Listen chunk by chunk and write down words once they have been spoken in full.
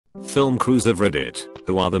Film crews of Reddit.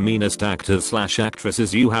 Who are the meanest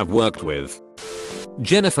actors/actresses you have worked with?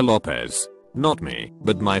 Jennifer Lopez. Not me,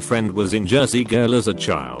 but my friend was in Jersey Girl as a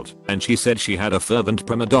child, and she said she had a fervent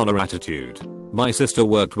prima donna attitude. My sister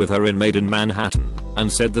worked with her in Made in Manhattan,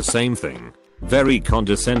 and said the same thing. Very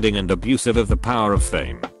condescending and abusive of the power of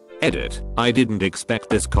fame. Edit. I didn't expect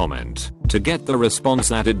this comment to get the response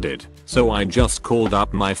that it did, so I just called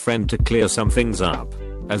up my friend to clear some things up.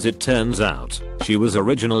 As it turns out, she was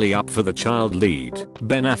originally up for the child lead,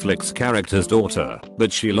 Ben Affleck's character's daughter,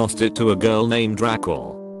 but she lost it to a girl named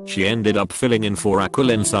Raquel. She ended up filling in for Raquel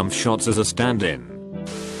in some shots as a stand-in.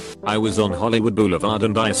 I was on Hollywood Boulevard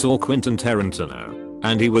and I saw Quentin Tarantino,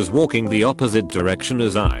 and he was walking the opposite direction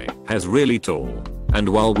as I, as really tall. And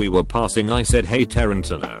while we were passing I said, "Hey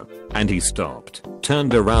Tarantino," and he stopped,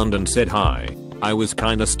 turned around and said hi. I was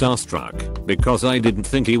kinda starstruck because I didn't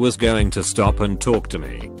think he was going to stop and talk to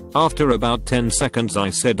me. After about 10 seconds I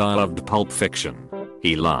said I loved Pulp Fiction.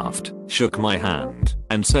 He laughed, shook my hand,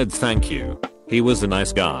 and said thank you. He was a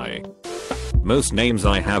nice guy. Most names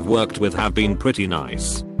I have worked with have been pretty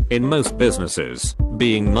nice. In most businesses,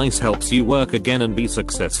 being nice helps you work again and be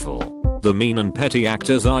successful. The mean and petty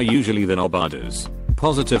actors are usually the nobodies.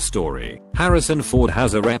 Positive story. Harrison Ford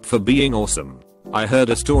has a rep for being awesome. I heard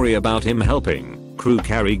a story about him helping crew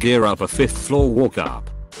carry gear up a 5th floor walk up.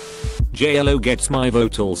 JLo gets my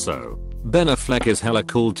vote also. Ben Affleck is hella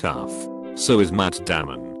cool tough. So is Matt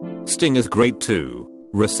Damon. Sting is great too.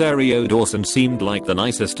 Rosario Dawson seemed like the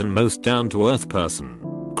nicest and most down-to-earth person.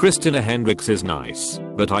 Christina Hendricks is nice,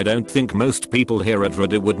 but I don't think most people here at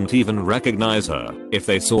Reddit wouldn't even recognize her if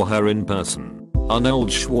they saw her in person. Arnold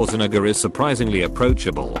Schwarzenegger is surprisingly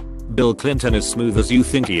approachable. Bill Clinton is smooth as you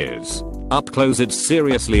think he is. Up close it's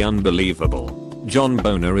seriously unbelievable. John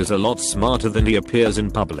Boner is a lot smarter than he appears in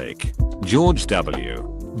public. George W.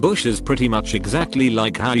 Bush is pretty much exactly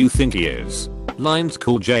like how you think he is. Lines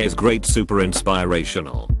Cool J is great, super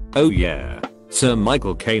inspirational. Oh yeah. Sir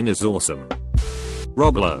Michael Caine is awesome.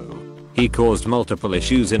 Rob Lowe. He caused multiple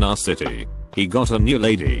issues in our city. He got a new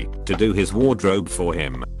lady to do his wardrobe for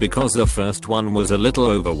him because the first one was a little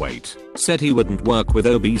overweight. Said he wouldn't work with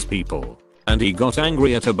obese people. And he got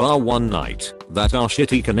angry at a bar one night that our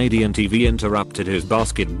shitty Canadian TV interrupted his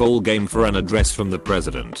basketball game for an address from the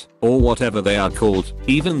president, or whatever they are called,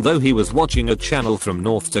 even though he was watching a channel from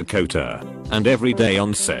North Dakota. And every day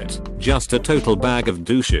on set, just a total bag of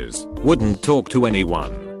douches, wouldn't talk to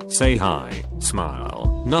anyone, say hi,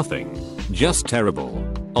 smile, nothing. Just terrible.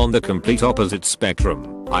 On the complete opposite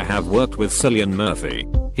spectrum, I have worked with Cillian Murphy.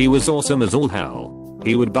 He was awesome as all hell.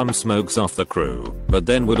 He would bum smokes off the crew, but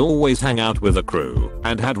then would always hang out with the crew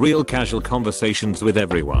and had real casual conversations with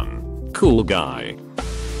everyone. Cool guy.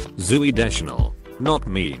 Zooey Deschanel. Not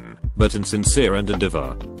mean, but insincere and a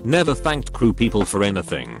diva. Never thanked crew people for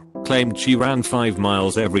anything. Claimed she ran 5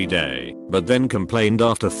 miles every day, but then complained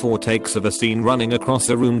after 4 takes of a scene running across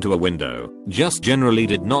a room to a window. Just generally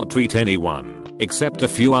did not treat anyone, except a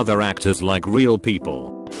few other actors, like real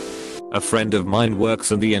people. A friend of mine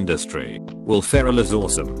works in the industry. Will Ferrell is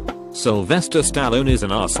awesome. Sylvester Stallone is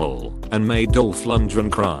an asshole and made Dolph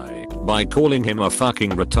Lundgren cry by calling him a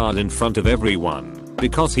fucking retard in front of everyone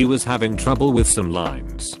because he was having trouble with some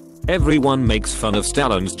lines. Everyone makes fun of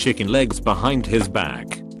Stallone's chicken legs behind his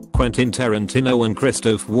back. Quentin Tarantino and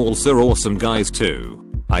Christoph Waltz are awesome guys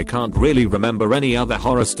too. I can't really remember any other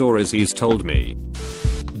horror stories he's told me.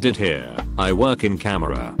 Did hear I work in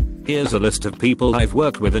camera. Here's a list of people I've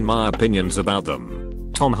worked with and my opinions about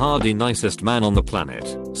them. Tom Hardy, nicest man on the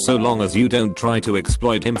planet, so long as you don't try to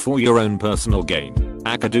exploit him for your own personal gain.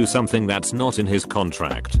 Aka do something that's not in his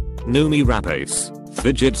contract. Noomi Rapace,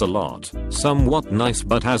 fidgets a lot, somewhat nice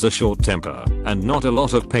but has a short temper, and not a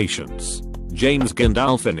lot of patience. James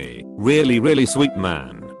Gandolfini, really sweet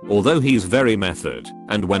man, although he's very method,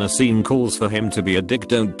 and when a scene calls for him to be a dick,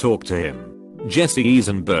 don't talk to him. Jesse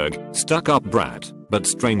Eisenberg, stuck up brat, but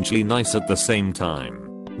strangely nice at the same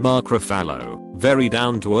time. Mark Ruffalo, very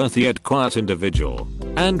down to earth yet quiet individual.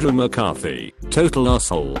 Andrew McCarthy, total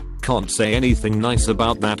asshole, can't say anything nice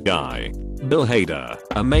about that guy. Bill Hader,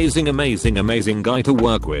 amazing guy to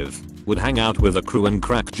work with, would hang out with the crew and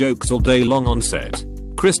crack jokes all day long on set.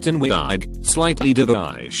 Kristen Wiig, slightly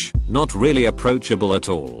diva-ish, not really approachable at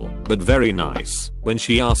all, but very nice when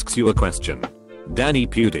she asks you a question. Danny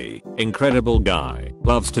Pudi, incredible guy,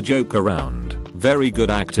 loves to joke around, very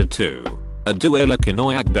good actor too. Aduela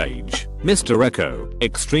Kinoyak Dage, Mr. Echo,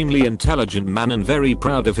 extremely intelligent man and very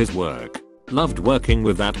proud of his work. Loved working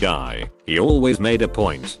with that guy. He always made a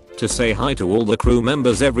point to say hi to all the crew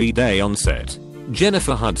members every day on set.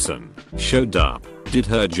 Jennifer Hudson, showed up, did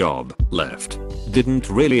her job, left. Didn't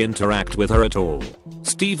really interact with her at all.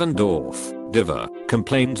 Steven Dorff, diva,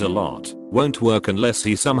 complains a lot, won't work unless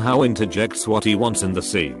he somehow interjects what he wants in the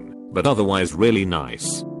scene, but otherwise really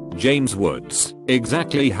nice. James Woods,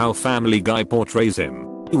 exactly how Family Guy portrays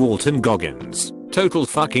him. Walton Goggins, total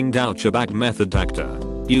fucking douchebag method actor.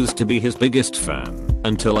 Used to be his biggest fan,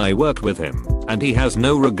 until I worked with him, and he has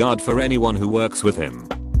no regard for anyone who works with him.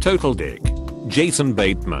 Total dick. Jason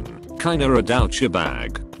Bateman, kinda a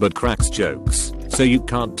douchebag, but cracks jokes, so you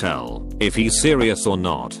can't tell if he's serious or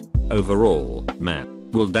not. Overall, meh.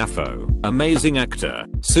 Will Dafoe, amazing actor,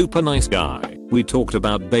 super nice guy, we talked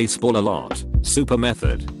about baseball a lot, super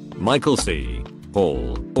method. Michael C.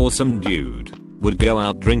 Hall, awesome dude. Would go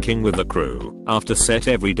out drinking with the crew after set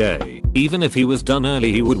every day. Even if he was done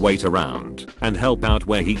early he would wait around and help out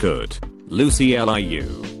where he could. Lucy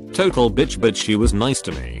Liu, total bitch but she was nice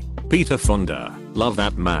to me. Peter Fonda, love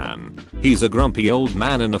that man. He's a grumpy old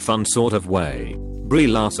man in a fun sort of way. Brie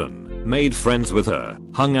Larson, made friends with her,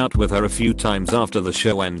 hung out with her a few times after the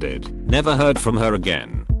show ended. Never heard from her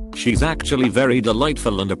again. She's actually very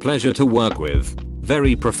delightful and a pleasure to work with.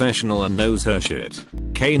 Very professional and knows her shit.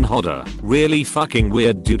 Kane Hodder, really fucking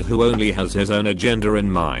weird dude who only has his own agenda in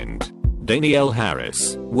mind. Danielle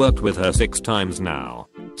Harris, worked with her 6 times now.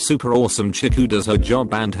 Super awesome chick who does her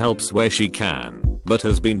job and helps where she can, but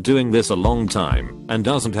has been doing this a long time and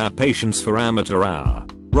doesn't have patience for amateur hour.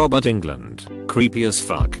 Robert Englund, creepy as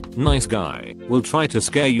fuck, nice guy, will try to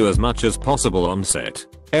scare you as much as possible on set.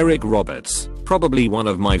 Eric Roberts, probably one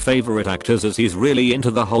of my favorite actors as he's really into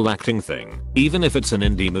the whole acting thing, even if it's an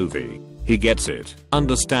indie movie. He gets it,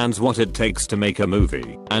 understands what it takes to make a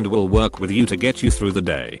movie, and will work with you to get you through the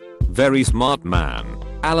day. Very smart man.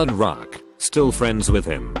 Alan Ruck, still friends with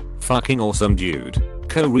him, fucking awesome dude.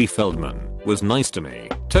 Corey Feldman, was nice to me,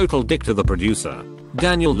 total dick to the producer.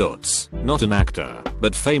 Daniel Lutz, not an actor,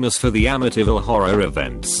 but famous for the Amityville horror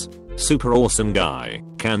events. Super awesome guy,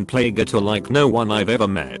 can play guitar like no one I've ever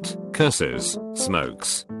met, curses,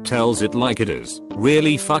 smokes, tells it like it is,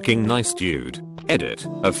 really fucking nice dude. Edit,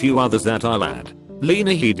 a few others that I'll add.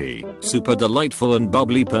 Lena Headey, super delightful and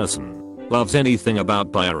bubbly person, loves anything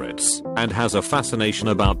about pirates, and has a fascination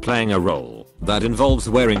about playing a role that involves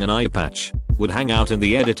wearing an eye patch, would hang out in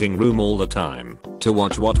the editing room all the time to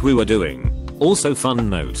watch what we were doing. Also fun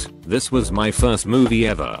note, this was my first movie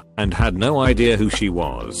ever, and had no idea who she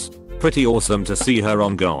was. Pretty awesome to see her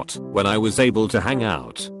on GOT when I was able to hang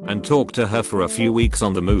out and talk to her for a few weeks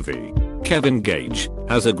on the movie. Kevin Gage,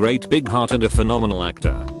 has a great big heart and a phenomenal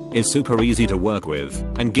actor, is super easy to work with,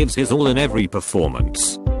 and gives his all in every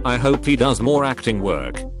performance. I hope he does more acting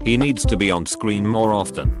work, he needs to be on screen more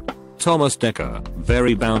often. Thomas Dekker,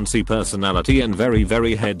 very bouncy personality and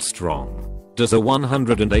very headstrong. Does a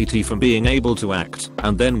 180 from being able to act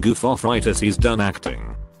and then goof off right as he's done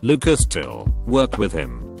acting. Lucas Till, worked with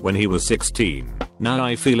him when he was 16, now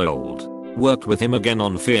I feel old. Worked with him again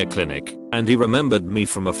on Fear Clinic, and he remembered me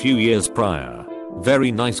from a few years prior.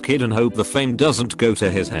 Very nice kid and hope the fame doesn't go to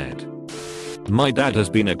his head. My dad has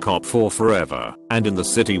been a cop for forever, and in the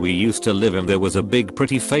city we used to live in there was a big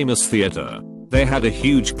pretty famous theater. They had a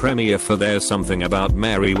huge premiere for There's Something About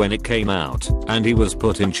Mary when it came out, and he was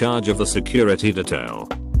put in charge of the security detail.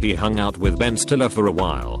 He hung out with Ben Stiller for a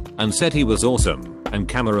while, and said he was awesome, and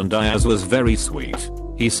Cameron Diaz was very sweet.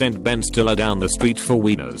 He sent Ben Stiller down the street for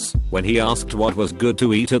wieners when he asked what was good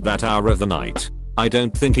to eat at that hour of the night. I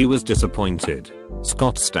don't think he was disappointed.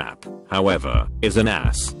 Scott Stapp, however, is an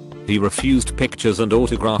ass. He refused pictures and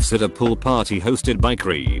autographs at a pool party hosted by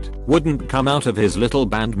Creed. Wouldn't come out of his little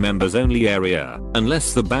band members only area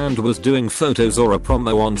unless the band was doing photos or a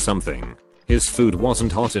promo on something. His food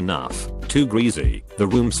wasn't hot enough, too greasy, the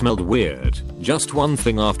room smelled weird, just one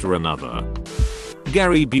thing after another.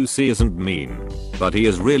 Gary Busey isn't mean, but he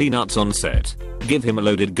is really nuts on set. Give him a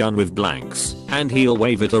loaded gun with blanks, and he'll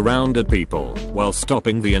wave it around at people while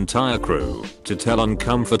stopping the entire crew to tell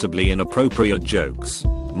uncomfortably inappropriate jokes.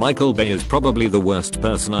 Michael Bay is probably the worst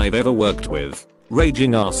person I've ever worked with.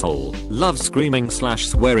 Raging asshole, loves screaming /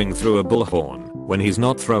 swearing through a bullhorn when he's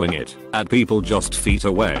not throwing it at people just feet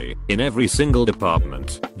away in every single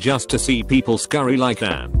department just to see people scurry like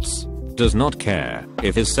ants. Does not care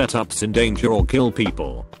if his setup's in danger or kill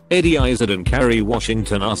people. Eddie Izzard and Kerry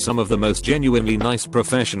Washington are some of the most genuinely nice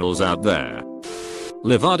professionals out there.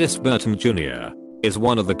 LeVardis Burton Jr. is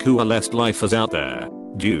one of the coolest lifers out there.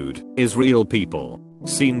 Dude is real people.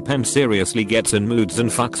 Seen Penn seriously gets in moods and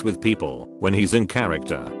fucks with people when he's in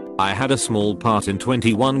character. I had a small part in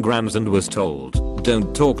 21 grams and was told,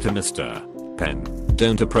 don't talk to Mr. Penn.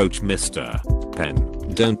 Don't approach Mr. Penn.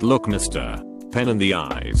 Don't look Mr. Penn in the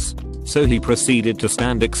eyes. So he proceeded to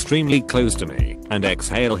stand extremely close to me and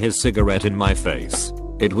exhale his cigarette in my face.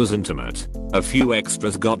 It was intimate. A few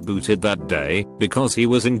extras got booted that day because he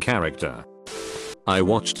was in character. I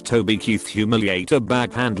watched Toby Keith humiliate a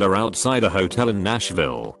backhandler outside a hotel in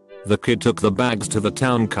Nashville. The kid took the bags to the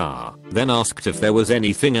town car, then asked if there was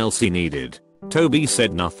anything else he needed. Toby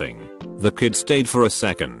said nothing. The kid stayed for a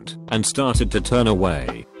second and started to turn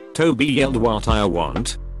away. Toby yelled, "What I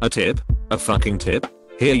want? A tip? A fucking tip?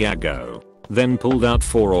 Here ya go." Then pulled out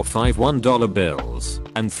 4 or 5 $1 bills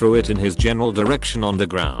and threw it in his general direction on the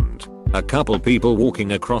ground. A couple people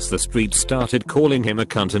walking across the street started calling him a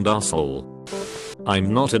cunt and asshole.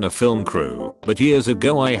 I'm not in a film crew, but years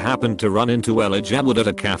ago I happened to run into Elijah Wood at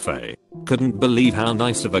a cafe. Couldn't believe how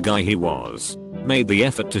nice of a guy he was. Made the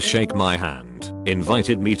effort to shake my hand,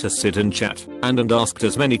 invited me to sit and chat, and asked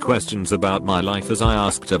as many questions about my life as I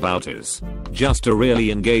asked about his. Just a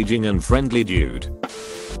really engaging and friendly dude.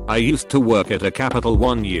 I used to work at a Capital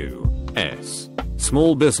One U.S.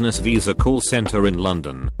 small business visa call center in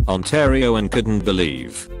London, Ontario, and couldn't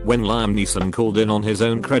believe when Liam Neeson called in on his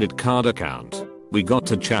own credit card account. We got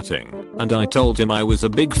to chatting, and I told him I was a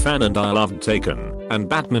big fan and I loved Taken, and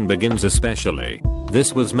Batman Begins especially.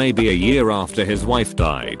 This was maybe a year after his wife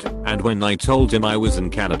died, and when I told him I was in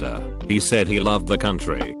Canada, he said he loved the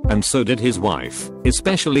country, and so did his wife,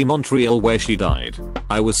 especially Montreal where she died.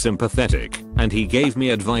 I was sympathetic, and he gave me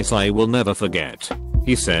advice I will never forget.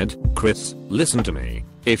 He said, "Chris, listen to me.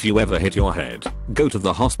 If you ever hit your head, go to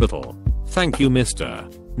the hospital. Thank you, Mr.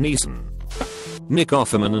 Neeson." Nick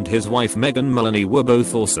Offerman and his wife Megan Mullany were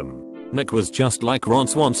both awesome. Nick was just like Ron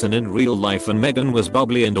Swanson in real life and Megan was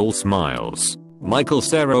bubbly and all smiles. Michael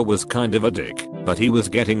Cera was kind of a dick, but he was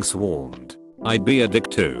getting swarmed. I'd be a dick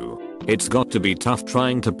too. It's got to be tough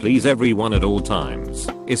trying to please everyone at all times,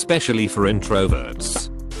 especially for introverts.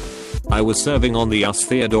 I was serving on the US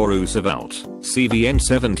Theodore Roosevelt, CVN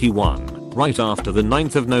 71, right after the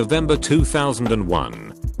 9th of November 2001.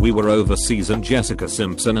 We were overseas and Jessica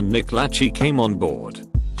Simpson and Nick Lachey came on board.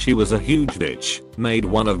 She was a huge bitch, made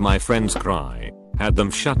one of my friends cry, had them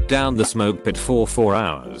shut down the smoke pit for 4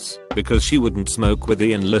 hours because she wouldn't smoke with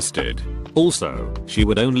the enlisted. Also, she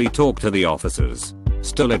would only talk to the officers.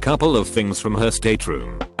 Stole a couple of things from her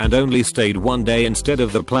stateroom and only stayed 1 day instead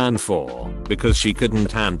of the planned 4 because she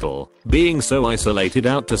couldn't handle being so isolated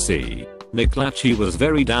out to sea. Nick Lachey was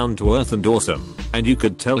very down to earth and awesome, and you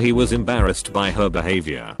could tell he was embarrassed by her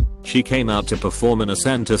behavior. She came out to perform in a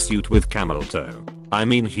Santa suit with camel toe. I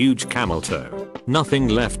mean huge camel toe. Nothing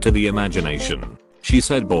left to the imagination. She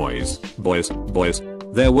said, boys, boys, boys.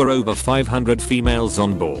 There were over 500 females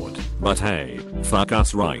on board, but hey, fuck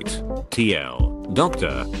us right. TL.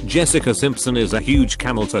 Dr. Jessica Simpson is a huge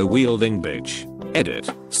camel toe wielding bitch. Edit.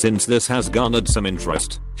 Since this has garnered some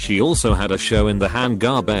interest, she also had a show in the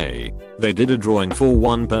hangar bay. They did a drawing for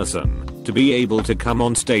one person to be able to come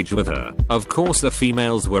on stage with her. Of course the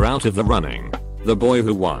females were out of the running. The boy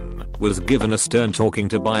who won was given a stern talking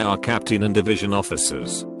to by our captain and division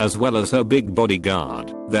officers, as well as her big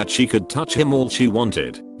bodyguard, that she could touch him all she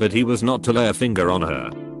wanted, but he was not to lay a finger on her.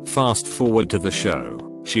 Fast forward to the show.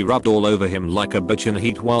 She rubbed all over him like a bitch in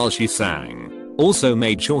heat while she sang. Also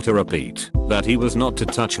made sure to repeat that he was not to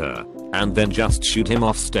touch her, and then just shoot him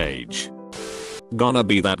off stage. Gonna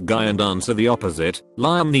be that guy and answer the opposite.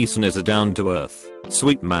 Liam Neeson is a down-to-earth,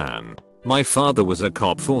 sweet man. My father was a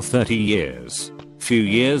cop for 30 years. Few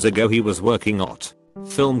years ago he was working on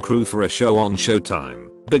film crew for a show on Showtime.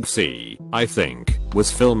 Big C, I think,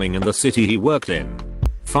 was filming in the city he worked in.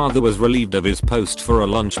 Father was relieved of his post for a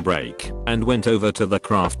lunch break and went over to the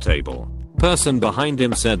craft table. Person behind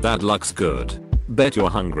him said, "That looks good. Bet you're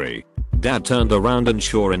hungry." Dad turned around and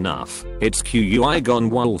sure enough, it's Qui Gon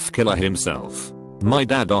Wolf Killer himself. My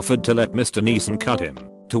dad offered to let Mr. Neeson cut him,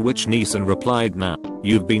 to which Neeson replied, "Nah,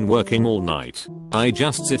 you've been working all night. I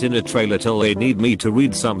just sit in a trailer till they need me to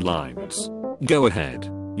read some lines. Go ahead.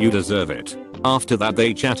 You deserve it." After that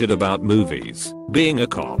they chatted about movies, being a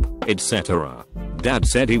cop, etc. Dad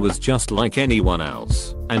said he was just like anyone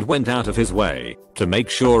else and went out of his way to make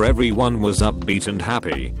sure everyone was upbeat and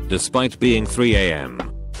happy despite being 3 AM.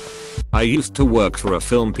 I used to work for a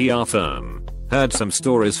film PR firm. Heard some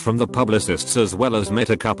stories from the publicists as well as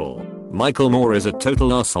met a couple. Michael Moore is a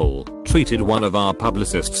total asshole, treated one of our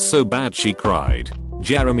publicists so bad she cried.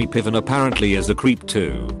 Jeremy Piven apparently is a creep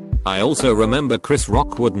too. I also remember Chris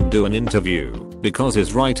Rock wouldn't do an interview because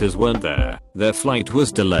his writers weren't there. Their flight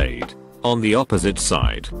was delayed. On the opposite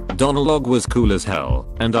side, Donalog was cool as hell,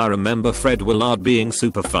 and I remember Fred Willard being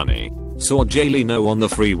super funny. Saw Jay Leno on the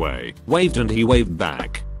freeway, waved and he waved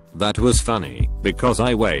back. That was funny, because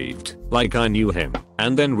I waved, like I knew him,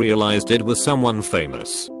 and then realized it was someone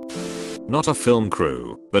famous. Not a film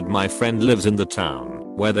crew, but my friend lives in the town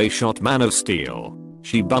where they shot Man of Steel.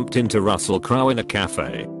 She bumped into Russell Crowe in a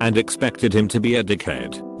cafe and expected him to be a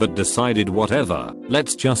dickhead, but decided whatever,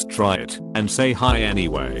 let's just try it and say hi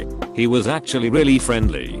anyway. He was actually really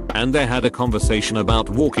friendly and they had a conversation about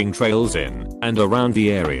walking trails in and around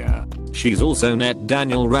the area. She's also met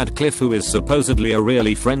Daniel Radcliffe, who is supposedly a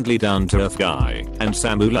really friendly down-to-earth guy, and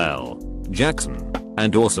Samuel L. Jackson.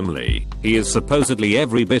 And awesomely, he is supposedly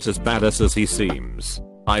every bit as badass as he seems.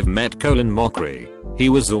 I've met Colin Mockery. He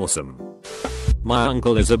was awesome. My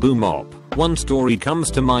uncle is a boom op. One story comes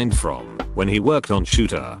to mind from when he worked on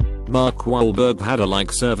Shooter. Mark Wahlberg had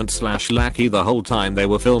a servant/lackey the whole time they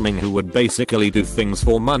were filming who would basically do things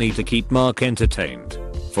for money to keep Mark entertained.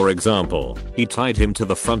 For example, he tied him to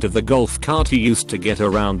the front of the golf cart he used to get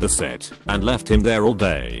around the set and left him there all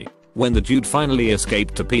day. When the dude finally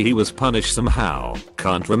escaped to pee, he was punished somehow,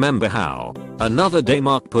 can't remember how. Another day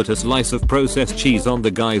Mark put a slice of processed cheese on the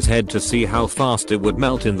guy's head to see how fast it would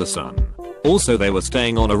melt in the sun. Also, they were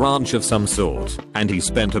staying on a ranch of some sort, and he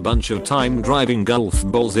spent a bunch of time driving golf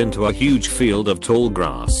balls into a huge field of tall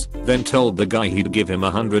grass, then told the guy he'd give him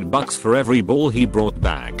 $100 for every ball he brought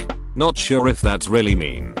back. Not sure if that's really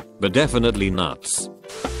mean, but definitely nuts.